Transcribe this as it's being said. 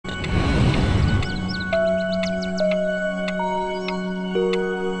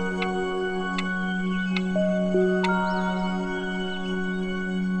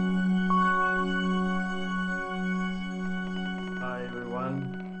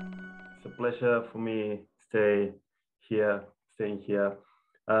pleasure for me staying here.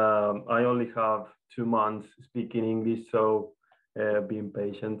 I only have 2 months speaking English, so being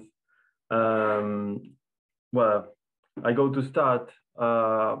patient. Um, well, I go to start.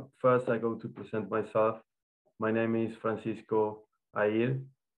 First, I go to present myself. My name is Francisco Air.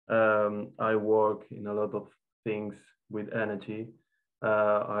 I work in a lot of things with energy.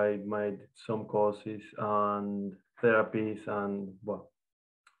 I made some courses and therapies and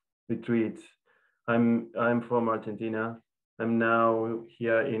retreats. I'm from Argentina. I'm now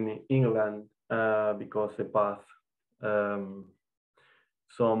here in England because the path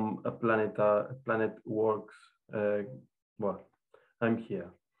some planet works. Well, I'm here,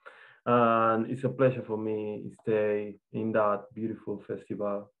 and it's a pleasure for me to stay in that beautiful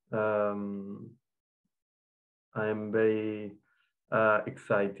festival. I'm very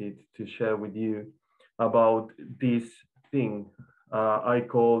excited to share with you about this thing. I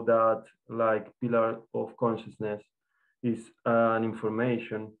call that like pillar of consciousness is an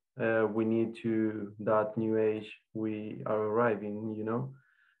information we need to that new age we are arriving, you know.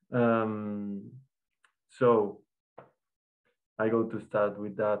 So I go to start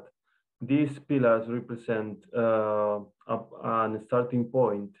with that. These pillars represent a starting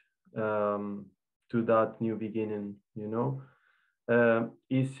point to that new beginning, you know.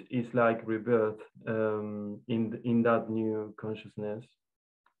 Is like rebirth in that new consciousness.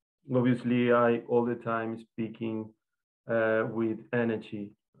 Obviously, I all the time speaking with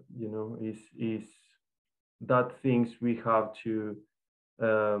energy, you know, is that things we have to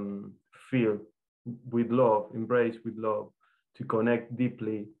feel with love, embrace with love, to connect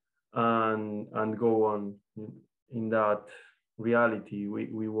deeply and go on in that reality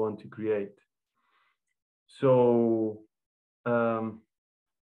we want to create. So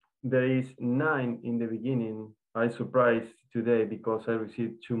there is 9 in the beginning. I surprised today because I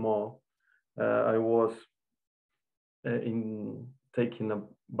received 2 more. I was in taking a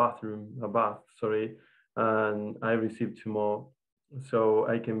bath, sorry, and I received 2 more. So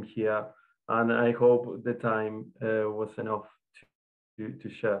I came here, and I hope the time was enough to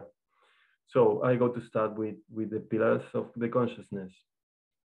share. So I go to start with the pillars of the consciousness.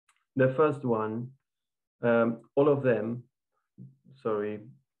 The first one, all of them, sorry,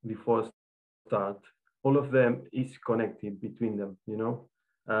 before start, all of them is connected between them, you know.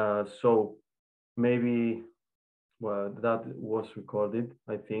 So maybe, well, that was recorded,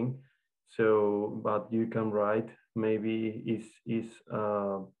 I think. So, but you can write. Maybe is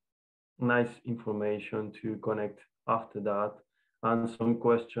nice information to connect after that, and some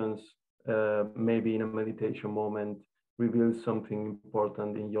questions. Maybe in a meditation moment, reveal something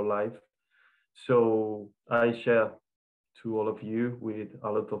important in your life. So I share to all of you with a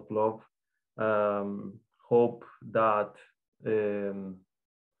lot of love. Hope that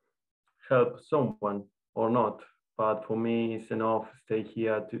help someone or not, but for me it's enough to stay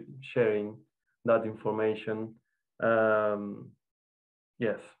here to sharing that information.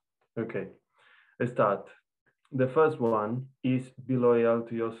 Yes, okay, let's start. The first one is be loyal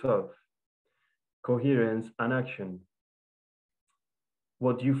to yourself. Coherence and action.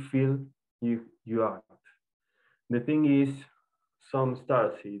 What you feel, you act. The thing is, some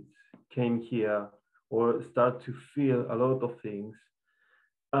star seeds came here or start to feel a lot of things,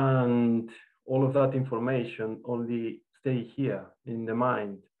 and all of that information only stay here in the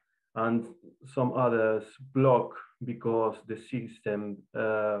mind, and some others block because the system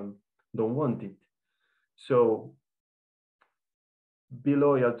don't want it. So be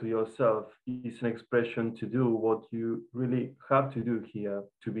loyal to yourself is an expression to do what you really have to do here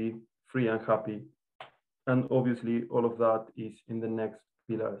to be free and happy. And obviously, all of that is in the next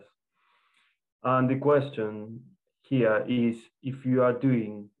pillars. And the question here is if you are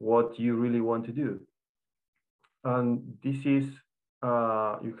doing what you really want to do. And this is,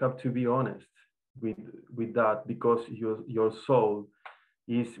 you have to be honest with that, because your soul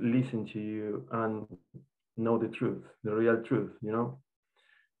is listening to you and know the truth, the real truth, you know.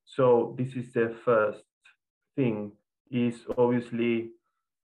 So this is the first thing, is obviously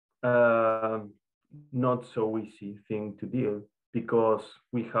not so easy thing to deal, because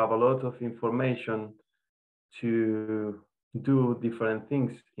we have a lot of information to do different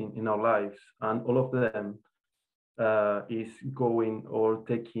things in our lives, and all of them is going or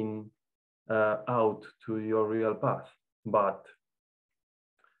taking out to your real path. But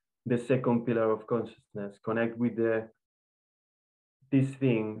the second pillar of consciousness, connect with this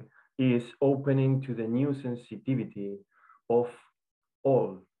thing, is opening to the new sensitivity of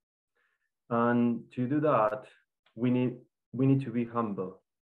all. And to do that, we need to be humble.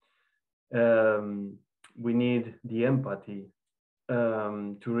 We need the empathy.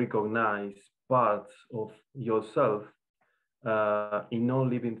 to recognize parts of yourself in all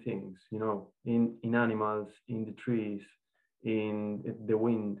living things, you know, in animals, in the trees, in the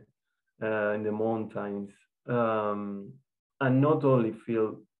wind, in the mountains, and not only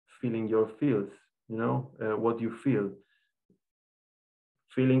feeling your feels, you know, what you feel,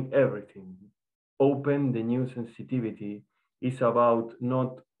 feeling everything. Open the new sensitivity is about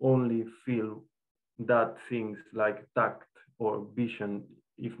not only feel that things like tact or vision,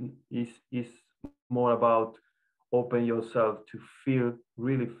 if is more about open yourself to feel,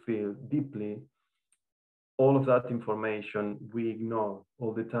 really feel deeply all of that information we ignore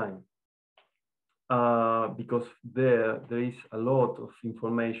all the time. Because there is a lot of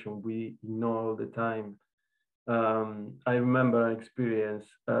information we ignore all the time. I remember an experience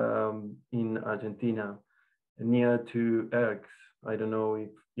in Argentina near to Erx. I don't know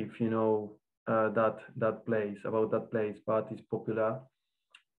if you know that place, about that place, but it's popular.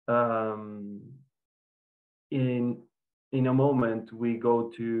 Um, in in a moment we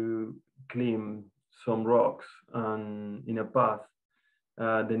go to climb some rocks and in a path.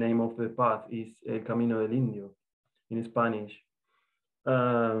 The name of the path is El Camino del Indio in Spanish.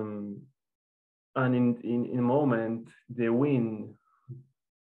 Um, and in a moment, the wind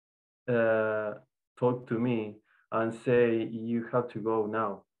uh, talked to me and say, "You have to go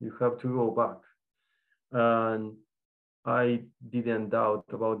now. You have to go back." And I didn't doubt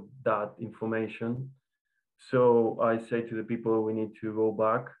about that information. So I say to the people, we need to go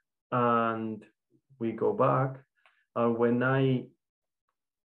back, and we go back. And when I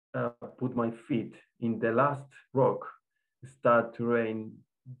put my feet in the last rock, start to rain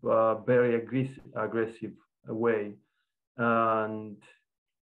very aggressive way, and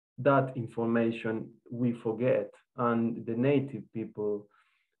that information we forget, and the native people,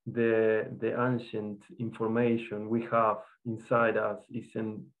 the ancient information we have inside us is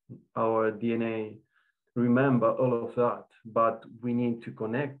in our DNA. Remember all of that, but we need to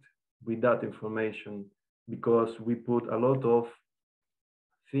connect with that information because we put a lot of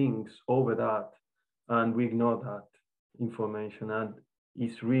things over that and we ignore that information, and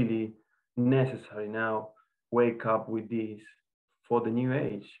it's really necessary now wake up with this for the new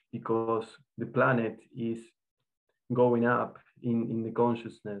age because the planet is going up in the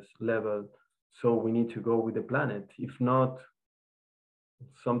consciousness level, so we need to go with the planet. If not,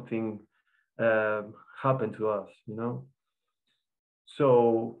 something happened to us, you know.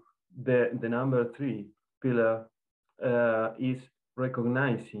 So the number three pillar is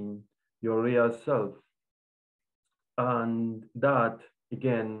recognizing your real self, and that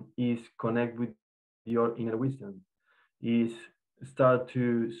again is connect with your inner wisdom, is start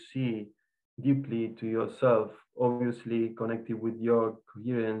to see deeply to yourself, obviously connected with your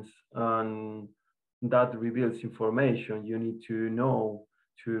coherence, and that reveals information you need to know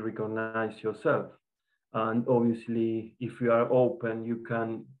to recognize yourself. And obviously, if you are open, you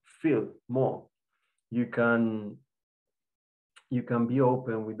can feel more. You can you can be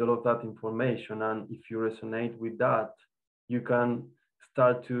open with all of that information, and if you resonate with that, you can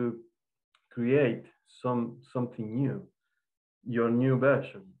start to create something new, your new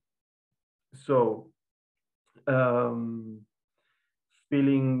version. So um,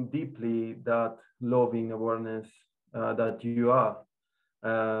 feeling deeply that loving awareness that you are,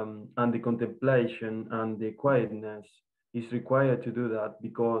 and the contemplation and the quietness is required to do that,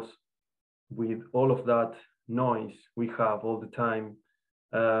 because with all of that noise we have all the time,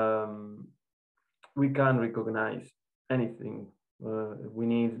 um, we can recognize anything.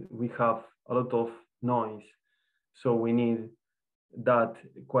 We have a lot of noise, so we need that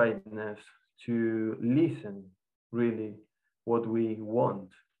quietness to listen really what we want,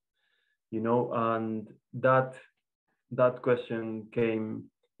 you know. And that question came,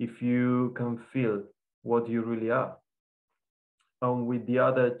 if you can feel what you really are. And with the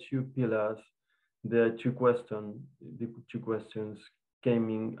other two pillars, the two questions came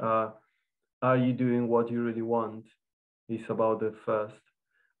in, are you doing what you really want, is about the first.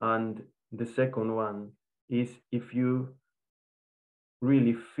 And the second one is if you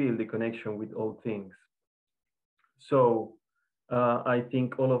really feel the connection with all things. So I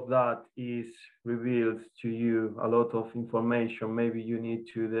think all of that is reveals to you a lot of information. Maybe you need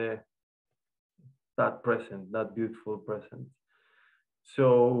to that present, that beautiful present.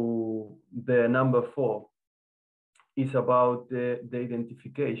 So the number four is about the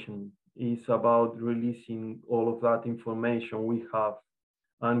identification. It's about releasing all of that information we have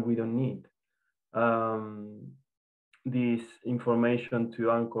and we don't need. This information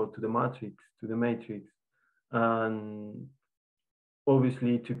to anchor to the matrix. And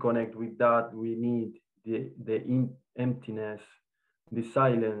obviously to connect with that, we need the emptiness the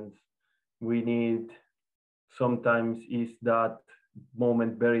silence. We need, sometimes is that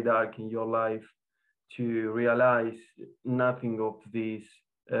moment very dark in your life to realize nothing of this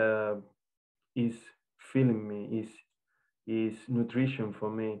uh, is filling me, is nutrition for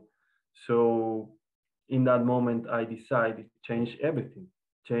me. So in that moment, I decided to change everything,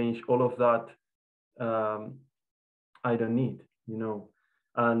 change all of that I don't need,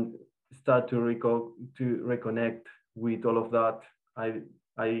 and start to reconnect with all of that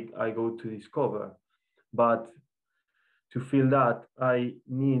I go to discover. But to feel that, I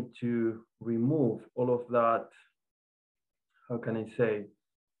need to remove all of that. How can I say?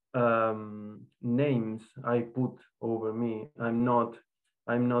 Names I put over me. I'm not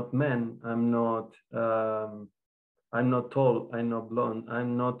man. I'm not tall. I'm not blonde.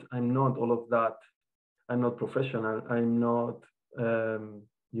 I'm not all of that. I'm not professional. I'm not.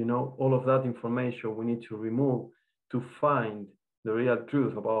 All of that information we need to remove to find the real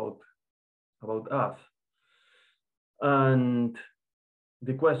truth about us. And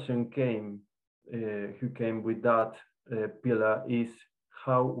the question who came with that pillar is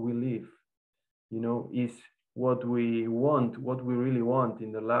how we live. Is what we want, what we really want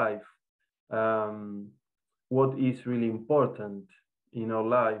in the life, um, what is really important in our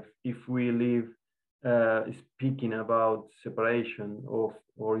life. If we live speaking about separation or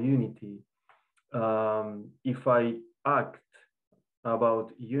unity, if I act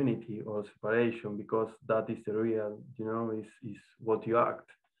about unity or separation, because that is the real, is what you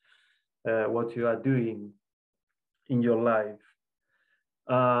act, what you are doing in your life.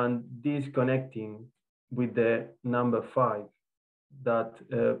 And disconnecting with the number 5, that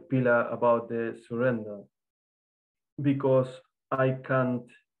pillar about the surrender, because I can't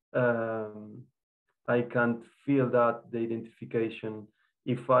um, I can't feel that the identification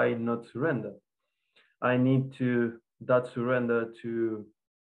if I not surrender. I need to that surrender to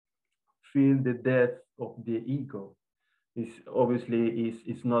feel the death of the ego. Is obviously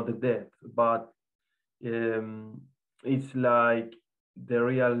is not the death, but it's like the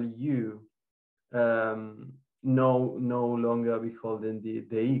real you, no longer beholden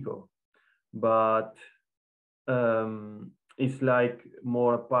the ego, but it's like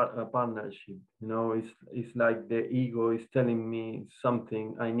more a partnership. It's like the ego is telling me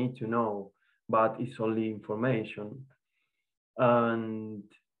something I need to know, but it's only information. And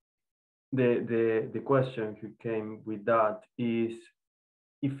the question who came with that is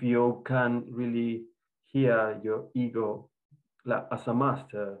if you can really hear your ego like, as a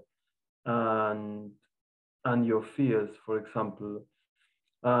master, and your fears, for example,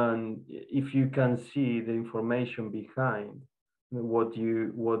 and if you can see the information behind what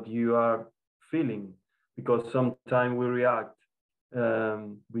you are feeling, because sometimes we react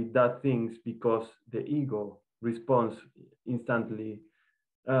with that things because the ego responds instantly,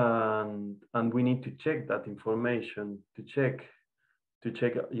 and we need to check that information, to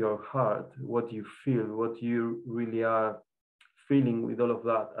check your heart, what you feel, what you really are feeling with all of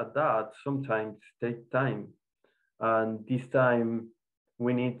that. At that sometimes take time, and this time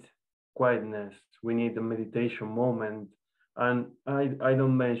we need quietness, we need a meditation moment. And I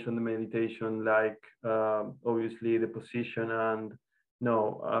don't mention the meditation like obviously the position, and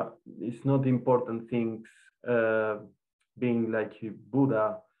no, it's not important things, uh, being like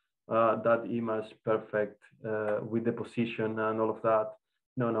Buddha, that image perfect with the position and all of that.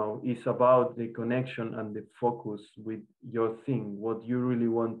 No, it's about the connection and the focus with your thing, what you really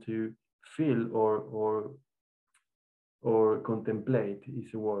want to feel or contemplate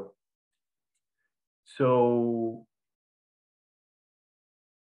is a word. So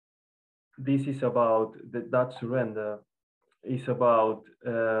this is about that surrender is about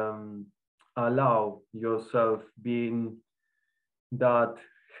allow yourself being that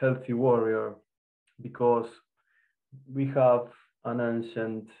healthy warrior, because we have an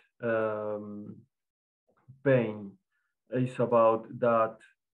ancient um, pain. It's about that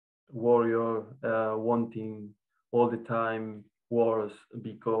warrior wanting all the time wars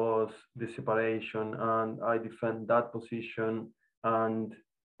because the separation, and I defend that position, and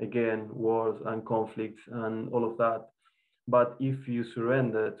again wars and conflicts and all of that. But if you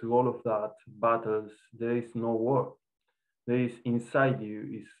surrender to all of that battles, there is no war. There is inside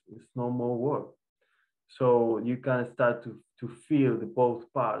you is no more war. So you can start to feel the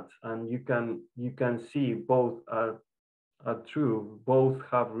both parts, and you can see both are true, both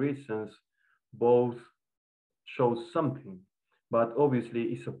have reasons, both show something, but obviously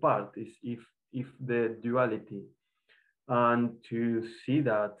it's a part, is if the duality. And to see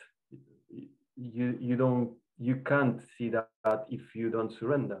that, you can't see that if you don't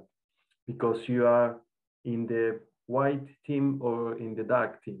surrender, because you are in the white team or in the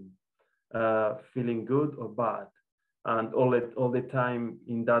dark team, feeling good or bad, and all the time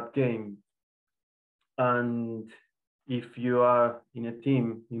in that game. And if you are in a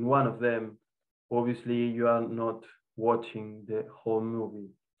team in one of them, obviously you are not watching the whole movie.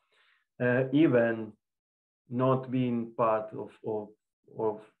 Even not being part of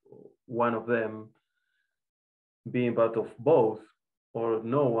one of them, being part of both or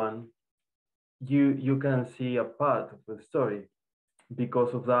no one, you can see a part of the story.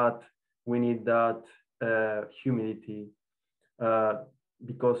 Because of that, we need that humility,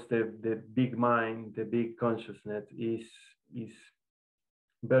 because the big mind, the big consciousness is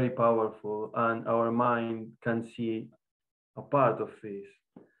very powerful, and our mind can see a part of this.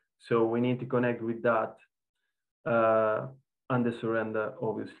 So we need to connect with that, and the surrender,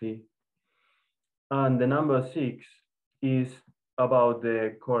 obviously. And the number 6 is about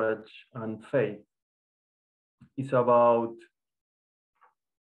the courage and faith. It's about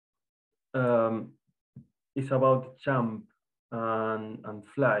jump and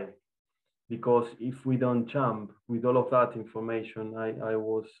fly. Because if we don't jump with all of that information I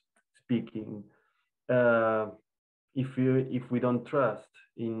was speaking, if we don't trust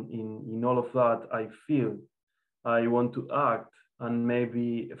in all of that I feel, I want to act, and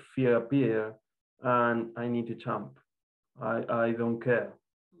maybe fear appear, and I need to jump. I don't care.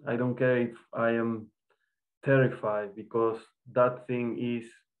 I don't care if I am terrified, because that thing is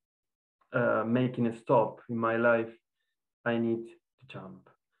making a stop in my life. I need to jump.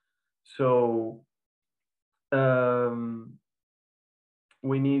 So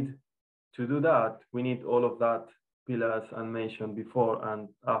we need to do that. We need all of that pillars I mentioned before and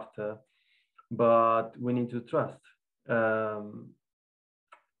after, but we need to trust.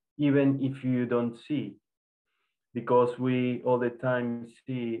 Even if you don't see, because we all the time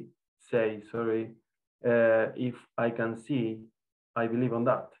say, if I can see, I believe on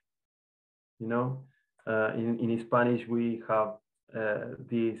that. You know, in Spanish we have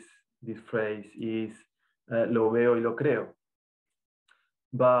this phrase is lo veo y lo creo,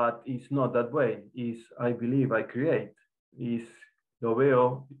 but it's not that way. It's I believe, I create. Is lo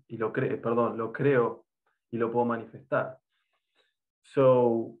veo y lo creo, perdón, lo creo y lo puedo manifestar.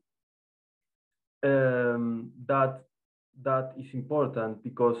 So that is important,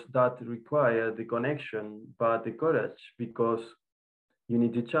 because that requires the connection, but the courage, because you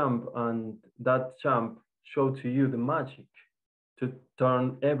need to jump, and that jump show to you the magic to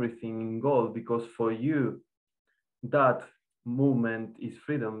turn everything in gold, because for you that movement is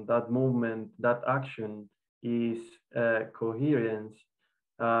freedom, that movement, that action is coherence,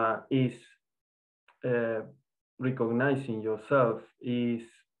 is recognizing yourself, is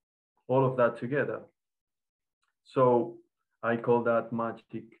all of that together. So I call that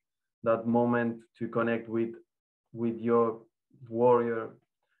magic, that moment to connect with your warrior,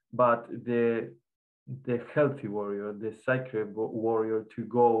 but the healthy warrior, the sacred warrior, to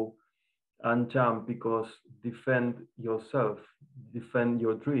go and jump, because defend yourself, defend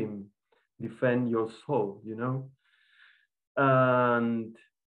your dream, defend your soul, you know. And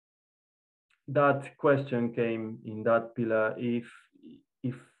that question came in that pillar: if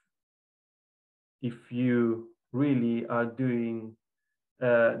you really are doing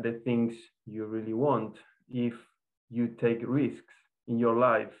the things you really want, if you take risks in your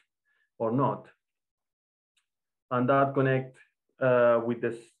life or not. And that connect with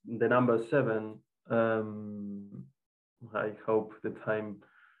the number 7. I hope the time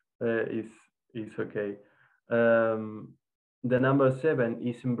is okay. The number 7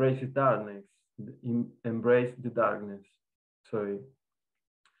 is embrace darkness. Embrace the darkness. Sorry.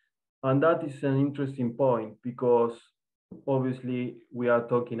 And that is an interesting point, because obviously we are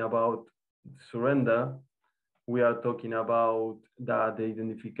talking about surrender. We are talking about the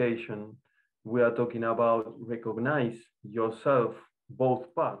identification. We are talking about recognize yourself,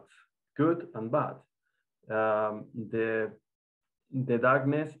 both parts, good and bad, the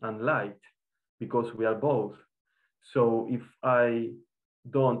darkness and light, because we are both. So if I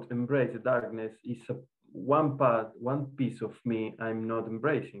don't embrace the darkness, it's one part, one piece of me I'm not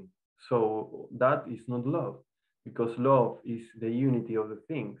embracing. So that is not love, because love is the unity of the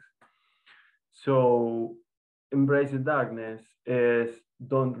things. So embrace the darkness is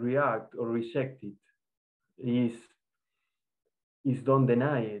don't react or reject it, is don't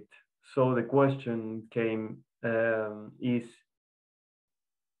deny it. So the question came is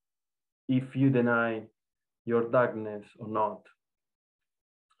if you deny your darkness or not.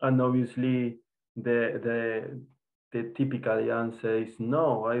 And obviously the typical answer is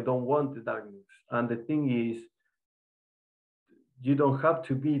no, I don't want the darkness. And the thing is, you don't have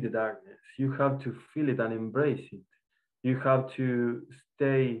to be the darkness. You have to feel it and embrace it. You have to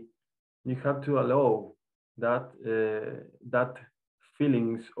stay, you have to allow that that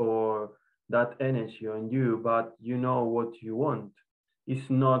feelings or that energy on you, but you know what you want. It's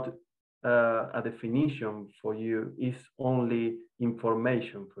not a definition for you, it's only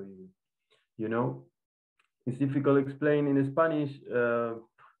information for you, you know? It's difficult to explain in Spanish.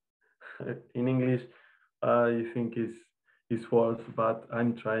 In English, I think is worse, but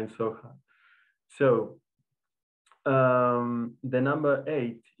I'm trying so hard. So the number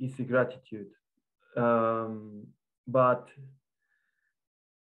 8 is gratitude. But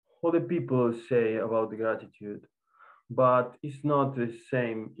what the people say about gratitude, but it's not the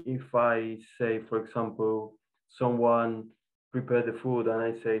same if I say, for example, someone prepare the food and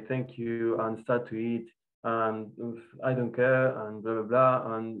I say thank you and start to eat and I don't care and blah blah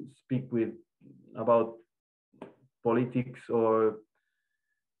blah and speak with about politics, or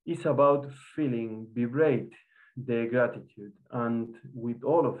it's about feeling vibrate the gratitude and with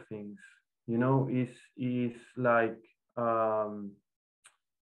all of things, you know, is like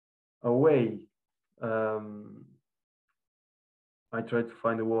a way, um, I try to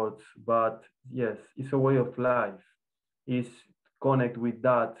find the words, but yes, it's a way of life. Is connect with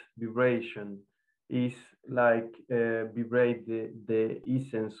that vibration. Is like vibrate the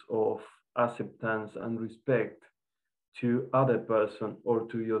essence of acceptance and respect to other person or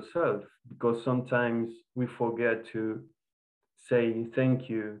to yourself, because sometimes we forget to say thank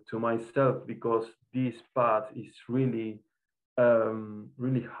you to myself because this path is really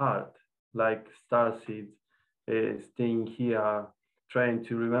really hard, like starseed, staying here, trying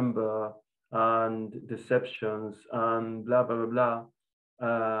to remember, and deceptions, and blah, blah, blah,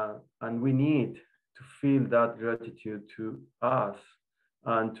 blah. And we need to feel that gratitude to us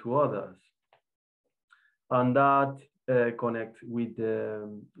and to others. And that connects with the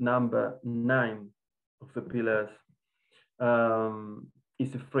number 9 of the pillars,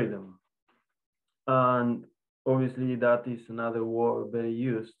 is freedom. And obviously that is another word very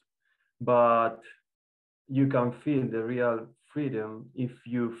used, but you can feel the real freedom if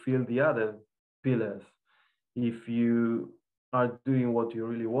you feel the other pillars. If you are doing what you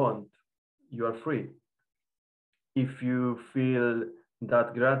really want, you are free. If you feel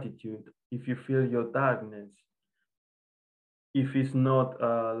that gratitude, if you feel your darkness, if it's not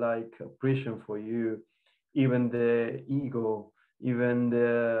like a prison for you, even the ego, even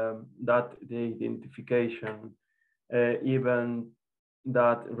the identification, even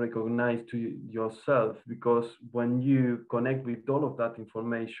that recognize to yourself, because when you connect with all of that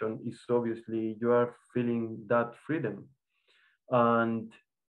information, it's obviously you are feeling that freedom, and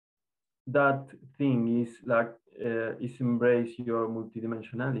that thing is like is embrace your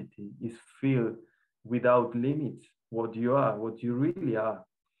multidimensionality, is feel without limits what you are, what you really are,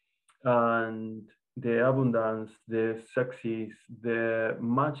 and the abundance, the success, the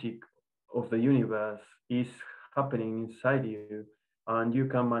magic of the universe is happening inside you, and you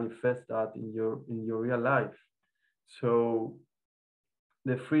can manifest that in your real life. So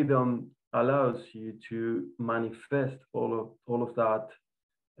the freedom allows you to manifest all of that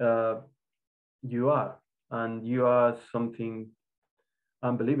you are, and you are something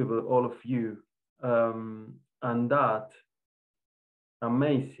unbelievable, all of you, and that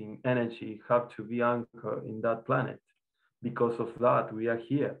amazing energy have to be anchored in that planet. Because of that, we are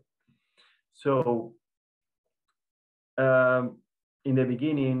here. So in the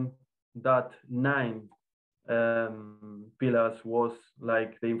beginning, that 9 pillars was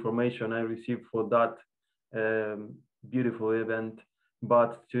like the information I received for that beautiful event.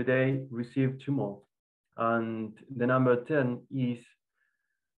 But today received 2 more. And the number 10 is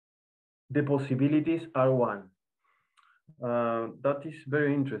the possibilities are 1. That is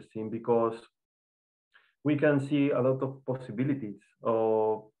very interesting because we can see a lot of possibilities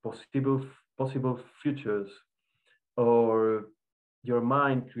or possible futures, or your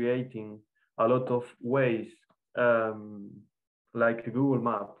mind creating a lot of ways, like a Google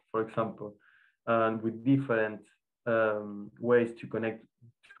map, for example, and with different ways to connect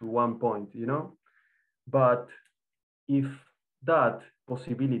to one point, you know. But if that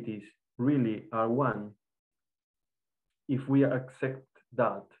possibilities really are 1, if we accept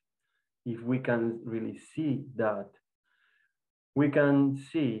that, if we can really see that, we can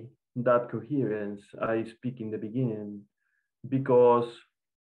see that coherence I speak in the beginning, because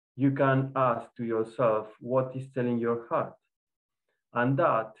you can ask to yourself what is telling your heart, and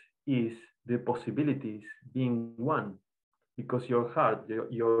that is the possibilities being 1, because your heart,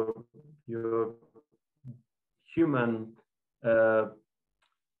 your human, uh,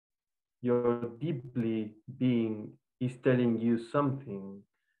 your deeply being is telling you something,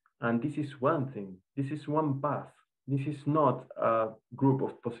 and this is one thing, this is one path. This is not a group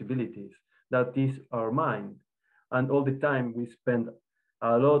of possibilities. That is our mind. And all the time we spend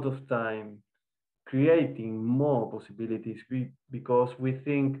a lot of time creating more possibilities because we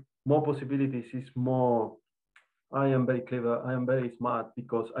think more possibilities is more, I am very clever, I am very smart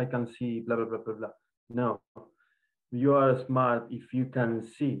because I can see blah, blah, blah, blah, blah. No, you are smart if you can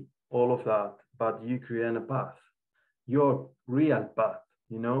see all of that, but you create a path, your real path,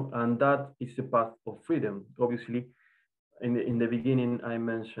 and that is the path of freedom. Obviously, in the beginning, I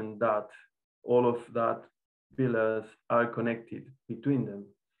mentioned that all of that pillars are connected between them.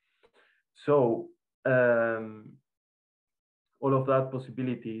 So all of that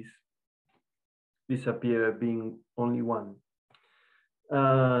possibilities disappear being only one.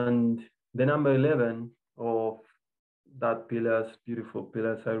 And the number 11 of that pillars, beautiful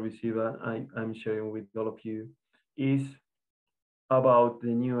pillars I receive, I'm sharing with all of you, is about the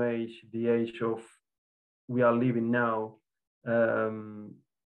new age, the age of we are living now.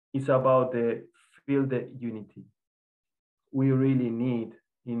 It's about the feel the unity. We really need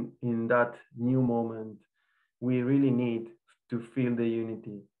in that new moment, we really need to feel the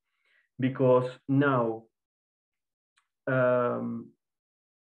unity because now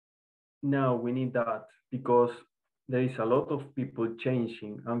now we need that because there is a lot of people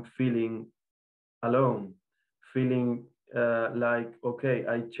changing and feeling alone, feeling like, okay,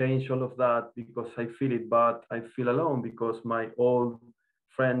 I change all of that because I feel it, but I feel alone because my old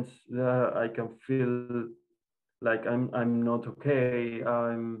friends, I can feel like I'm not okay.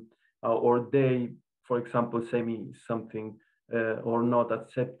 Or they, for example, say me something or not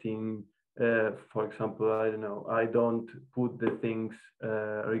accepting. For example, I don't know. I don't put the things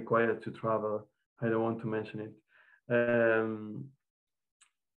required to travel. I don't want to mention it.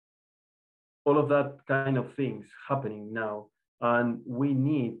 All of that kind of things happening now, and we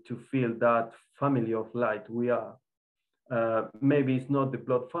need to feel that family of light we are. Maybe it's not the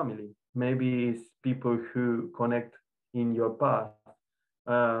blood family, maybe it's people who connect in your path,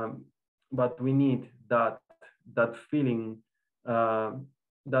 but we need that feeling, uh,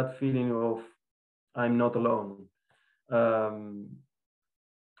 that feeling of I'm not alone. um,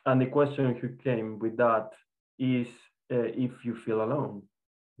 and the question who came with that is if you feel alone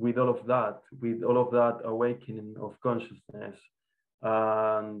with all of that awakening of consciousness.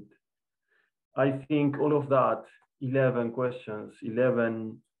 And I think all of that 11 questions,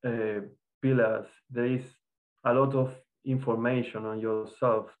 11 pillars, there is a lot of information on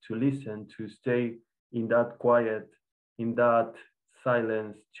yourself to listen, to stay in that quiet, in that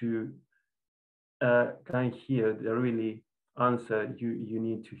silence, to can hear the really answer you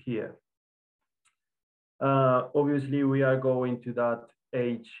need to hear. Obviously, we are going to that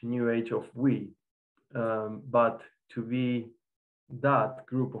age, new age of we, but to be that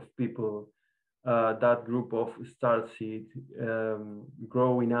group of people, that group of starseed,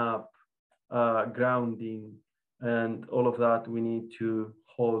 growing up, grounding, and all of that, we need to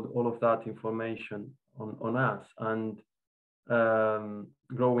hold all of that information on us and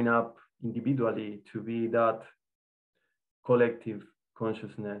growing up individually to be that collective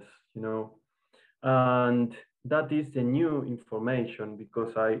consciousness, and that is the new information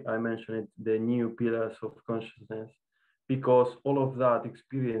because I mentioned it, the new pillars of consciousness, because all of that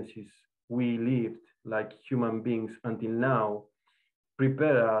experiences we lived like human beings until now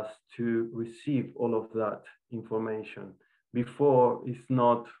prepare us to receive all of that information. Before it's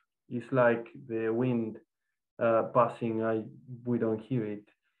not, it's like the wind passing, we don't hear it.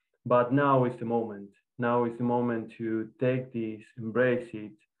 But now is the moment. Now is the moment to take this, embrace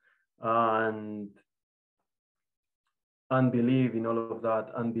it, and believe in all of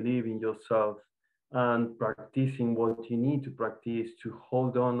that, and believe in yourself, and practicing what you need to practice to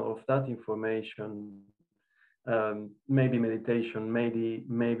hold on of that information. Maybe meditation,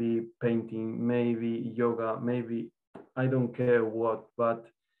 maybe painting, maybe yoga, maybe I don't care what, but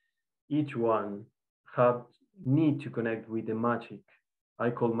each one need to connect with the magic.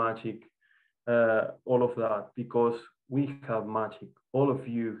 I call magic all of that because we have magic. All of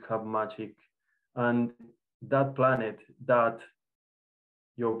you have magic, and that planet, that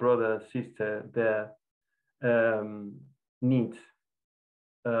your brother, sister there needs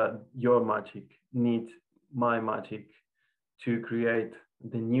your magic, needs my magic to create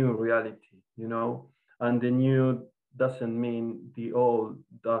the new reality, and the new doesn't mean the old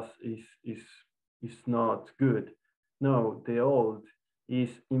is not good. No, the old is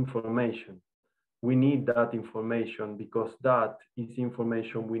information. We need that information because that is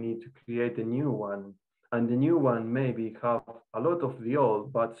information we need to create a new one. And the new one maybe have a lot of the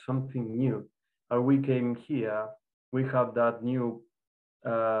old, but something new. And we came here, we have that new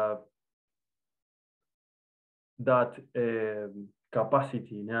that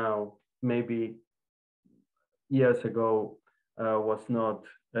capacity now. Maybe years ago was not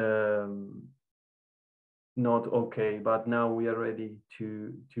okay, but now we are ready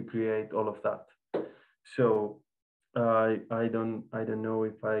to create all of that. So I don't know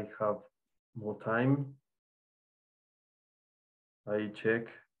if I have more time. I check.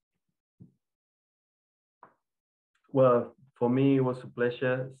 Well, for me, it was a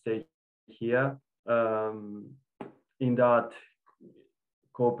pleasure to stay here in that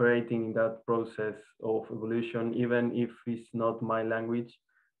cooperating in that process of evolution, even if it's not my language.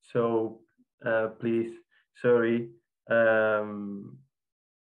 So please, sorry.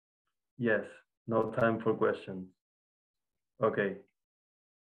 Yes, no time for questions. Okay.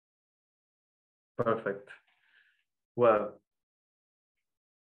 Perfect. Well,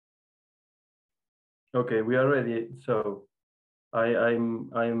 okay, we are ready. So I'm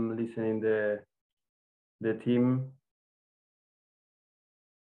listening the team.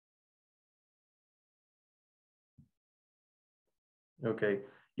 Okay.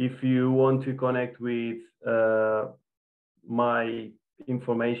 If you want to connect with my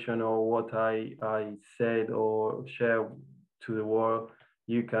information or what I said or share to the world,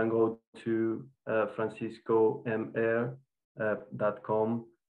 you can go to franciscomr.com,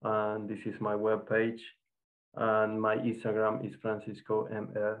 and this is my webpage, and my Instagram is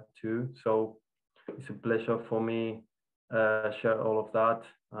franciscomr too. So it's a pleasure for me share all of that,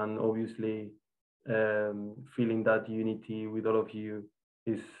 and obviously feeling that unity with all of you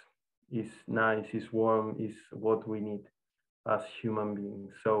is nice, is warm, is what we need as human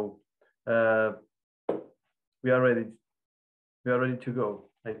beings. So we are ready to go,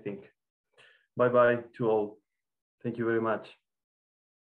 I think. Bye bye to all. Thank you very much.